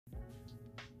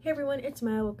Hey everyone, it's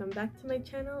Maya. Welcome back to my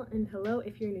channel, and hello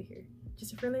if you're new here.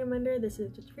 Just a friendly reminder, this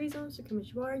is just a free zone, so come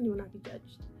as you are and you will not be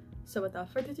judged. So without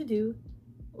further ado,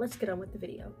 let's get on with the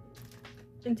video.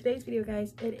 In today's video,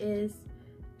 guys, it is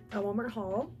a Walmart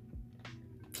haul.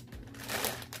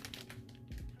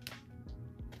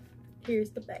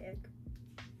 Here's the bag.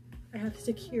 I have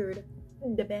secured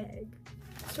the bag.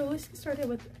 So let's get started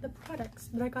with the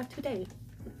products that I got today.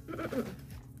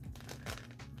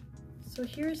 So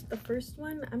here's the first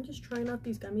one. I'm just trying out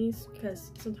these gummies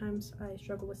because sometimes I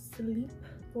struggle with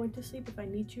going to sleep if I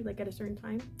need to, like at a certain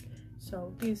time.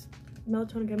 So these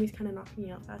melatonin gummies kind of knock me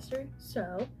out faster.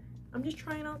 So I'm just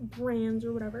trying out brands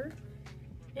or whatever.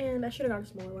 And I should have got a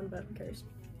smaller one, but who cares?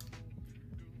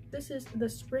 This is the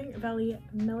Spring Valley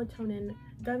Melatonin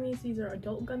Gummies. These are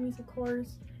adult gummies, of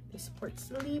course. They support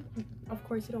sleep. Of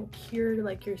course, they don't cure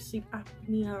like your sleep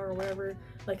apnea or whatever,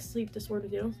 like sleep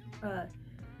disorders.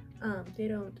 They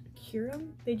don't cure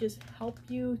them. They just help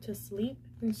you to sleep.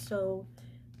 And so,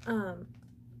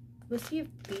 let's see if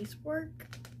these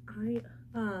work.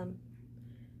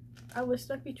 I was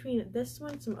stuck between this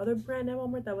one, some other brand at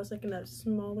Walmart that was like in a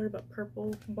smaller but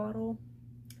purple bottle.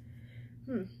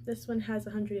 This one has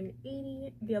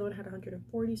 180, the other one had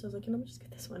 140, so I was like, let me just get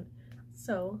this one.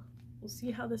 So we'll see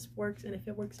how this works, and if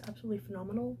it works absolutely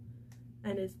phenomenal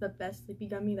and is the best sleepy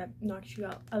gummy that knocks you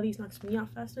out, at least knocks me out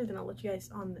faster, then I'll let you guys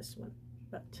on this one.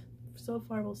 But so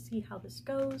far we'll see how this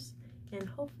goes, and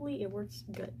hopefully it works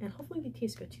good, and hopefully they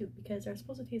taste good too, because they're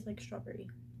supposed to taste like strawberry,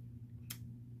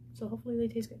 so hopefully they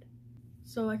taste good.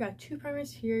 So I got two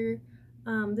primers here.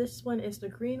 This one is the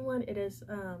green one. It is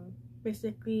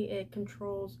basically it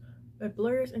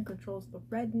blurs and controls the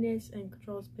redness and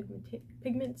controls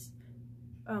pigments.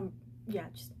 Yeah,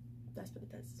 just that's what it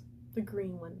does. The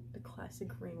green one, the classic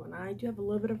green one. I do have a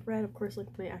little bit of red, of course, like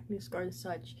my acne scars and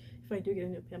such. If I do get a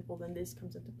new pimple, then this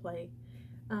comes into play.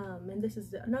 And this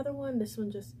is another one. This one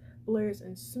just blurs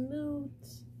and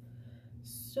smooths.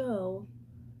 So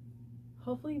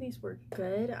hopefully these work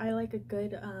good. I like a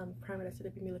good primer that's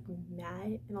gonna be like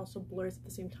matte and also blurs at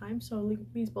the same time. So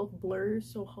these both blurs,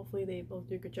 so hopefully they both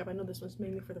do a good job. I know this one's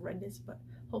mainly for the redness, but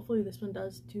hopefully this one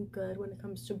does do good when it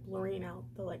comes to blurring out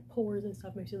the like pores and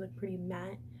stuff. Makes it look pretty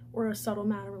matte or a subtle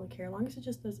matte. I don't really care, as long as it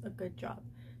just does a good job.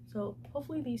 So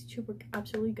hopefully these two work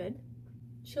absolutely good.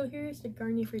 So here's the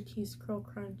Garnier Fructis Curl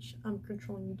Crunch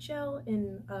controlling gel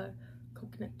in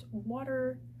coconut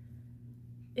water.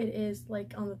 It is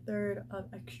like on the third of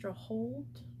extra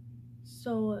hold.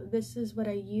 So this is what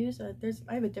I use. I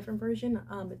have a different version,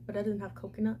 but it doesn't have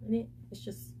coconut in it. It's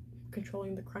just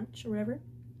controlling the crunch or whatever,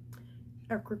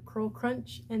 or curl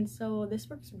crunch. And so this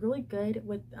works really good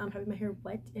with having my hair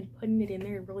wet and putting it in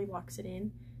there. It really locks it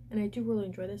in, and I do really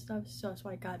enjoy this stuff, so that's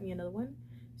why I got me another one.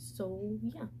 So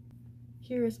yeah,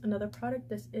 here is another product.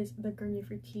 This is the Garnier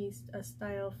Fructis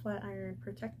Style Flat Iron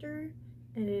Protector,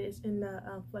 and it is in the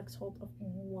flex hold of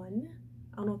 1.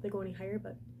 I don't know if they go any higher,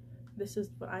 but this is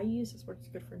what I use. This works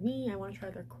good for me. I want to try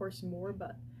their course more,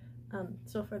 but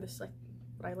so far this is like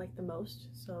what I like the most.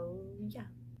 So yeah.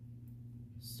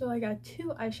 So I got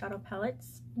two eyeshadow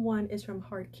palettes. One is from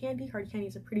Hard Candy. Hard Candy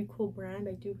is a pretty cool brand.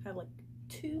 I do have like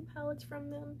 2 palettes from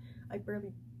them. I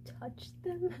barely touched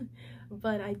them,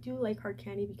 but I do like Hard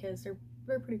Candy because they're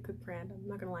a pretty good brand. I'm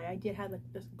not gonna lie. I did have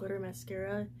like this glitter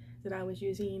mascara that I was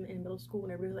using in middle school,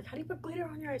 and everybody was like, how do you put glitter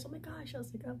on your eyes? Oh my gosh. I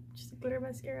was like, oh, just a glitter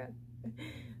mascara.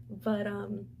 But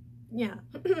yeah.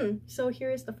 So here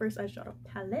is the first eyeshadow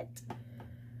palette.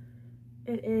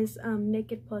 It is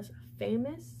Naked Plus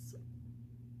Famous.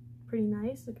 Pretty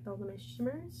nice. Look at all the nice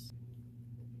shimmers.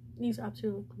 These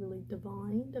absolutely look really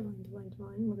divine.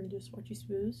 We're gonna do swatchy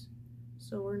smooths.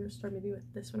 So we're gonna start maybe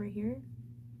with this one right here.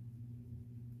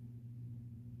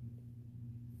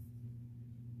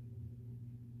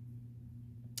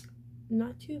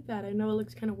 Not too bad. I know it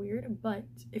looks kind of weird, but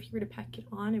if you were to pack it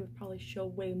on, it would probably show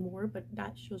way more, but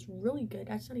that shows really good.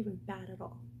 That's not even bad at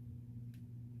all.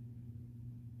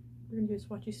 We're gonna do a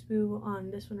swatchy smooth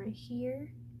on this one right here.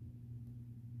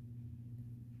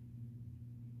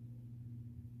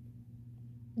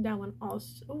 That one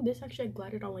also, oh, this actually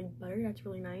glided on like butter. That's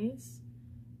really nice.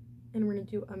 And we're gonna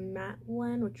do a matte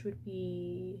one, which would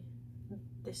be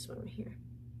this one right here.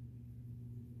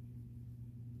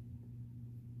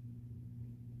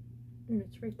 And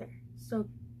it's right there. So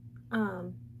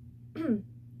I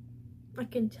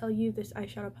can tell you this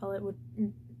eyeshadow palette would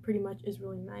pretty much is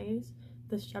really nice.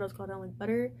 This shadow's called on like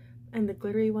butter, and the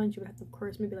glittery ones you would have to, of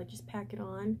course, maybe like just pack it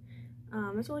on.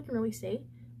 That's all I can really say.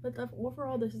 But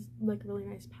overall, this is like a really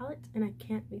nice palette, and I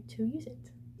can't wait to use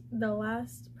it. The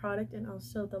last product and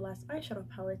also the last eyeshadow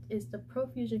palette is the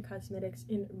Profusion Cosmetics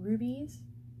in Rubies.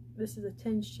 This is a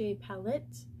 10 shade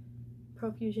palette.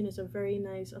 Profusion is a very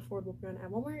nice affordable brand at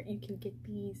Walmart. You can get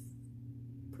these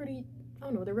pretty, I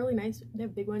don't know, they're really nice. They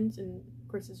have big ones, and of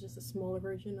course it's just a smaller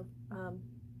version of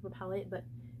a palette, but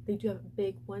they do have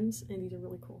big ones, and these are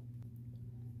really cool.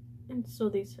 And so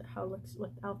these how it looks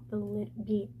without the lid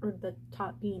being, or the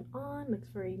top being on. Looks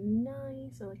very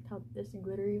nice. I like how the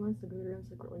glittery ones look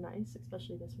really nice,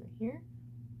 especially this one right here.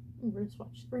 And we're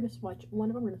gonna swatch one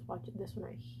of them. We're gonna swatch this one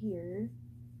right here.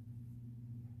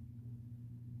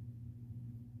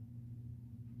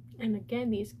 And again,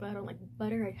 these glide on like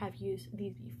butter. I have used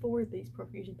these before, these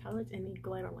Profusion palettes, and they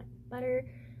glide on like butter.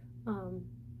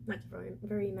 That's very,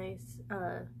 very nice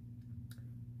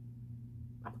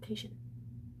application.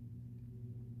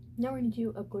 Now we're gonna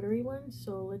do a glittery one,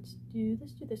 so let's do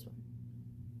this one.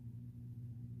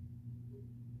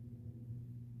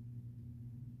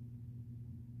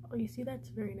 Oh, you see, that's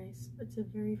very nice. It's a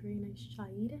very, very nice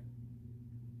shade.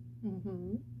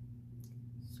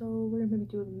 So we're gonna maybe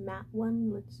do a matte one.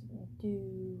 Let's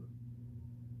do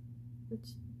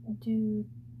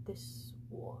this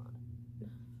one.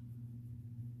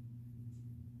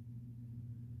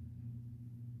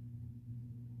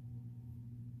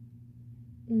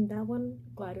 And that one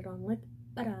glided on like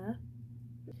butter.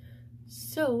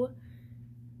 So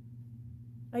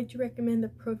I do recommend the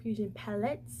Profusion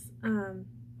palettes.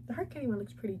 The hard candy one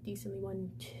looks pretty decently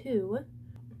one too.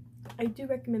 I do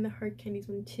recommend the hard candies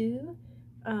one too.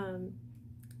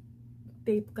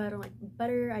 They glide on like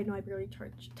butter. I know I barely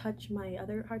touch my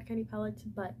other hard candy palettes,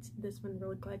 but this one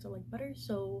really glides on like butter,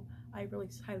 so I really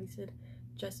highly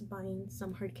suggest buying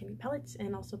some hard candy palettes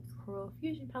and also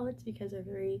Profusion palettes because they're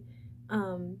very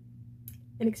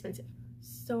inexpensive.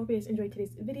 So if you guys enjoyed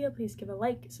today's video, please give a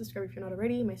like, subscribe if you're not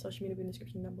already. My social media will be in the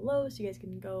description down below, so you guys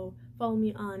can go follow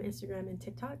me on Instagram and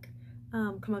TikTok.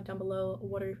 Comment down below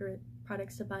what are your favorite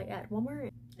products to buy at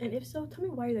Walmart, and if so, tell me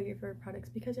why they're your favorite products,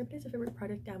 because everybody's a favorite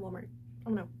product at Walmart. I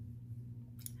don't know.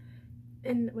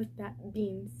 And with that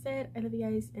being said, I love you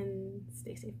guys and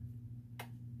stay safe.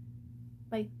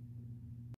 Bye.